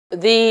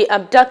The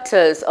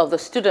abductors of the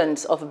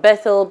students of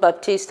Bethel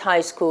Baptist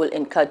High School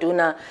in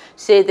Kaduna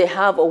say they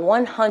have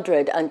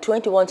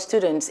 121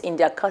 students in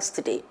their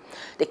custody.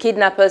 The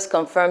kidnappers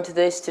confirmed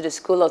this to the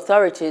school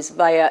authorities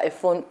via a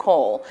phone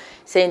call,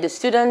 saying the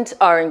students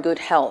are in good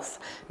health.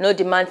 No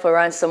demand for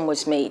ransom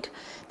was made.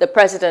 The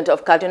president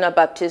of Kaduna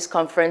Baptist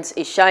Conference,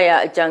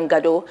 Ishaya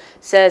Jangado,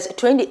 says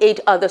 28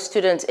 other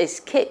students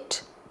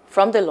escaped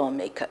from the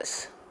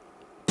lawmakers.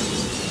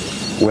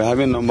 We're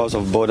having numbers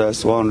of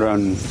boarders,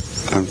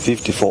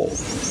 154.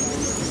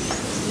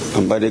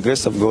 And by the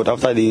grace of God,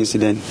 after the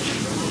incident,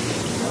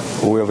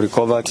 we have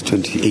recovered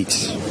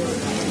 28.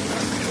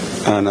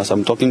 And as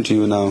I'm talking to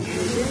you now,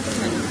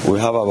 we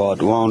have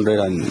about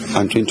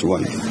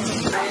 121.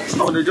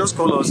 No, they just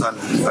call us and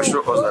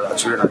assure us that our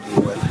children are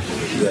doing well.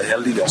 They are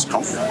healthy, they are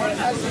strong.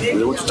 We're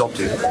able to talk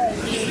to them.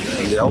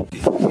 And they are okay.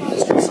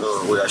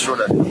 So we are sure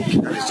that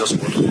it's just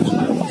what we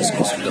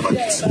discuss with the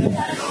bandits.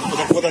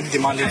 What are they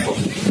demanding for?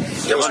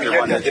 They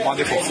are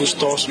demanding for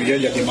foodstuffs. We hear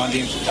they are not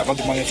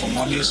demanding for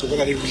money. So what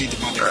are they really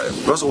demanding?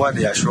 Because what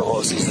they assure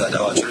us is that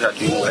our children are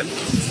doing well.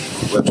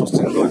 We are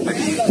trusting God.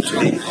 Maybe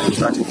today we'll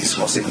start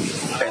discussing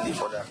any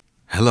further.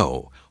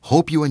 Hello,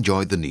 hope you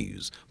enjoyed the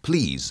news.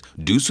 Please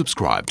do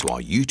subscribe to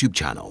our YouTube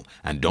channel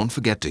and don't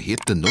forget to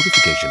hit the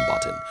notification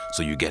button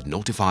so you get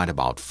notified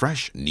about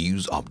fresh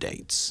news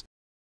updates.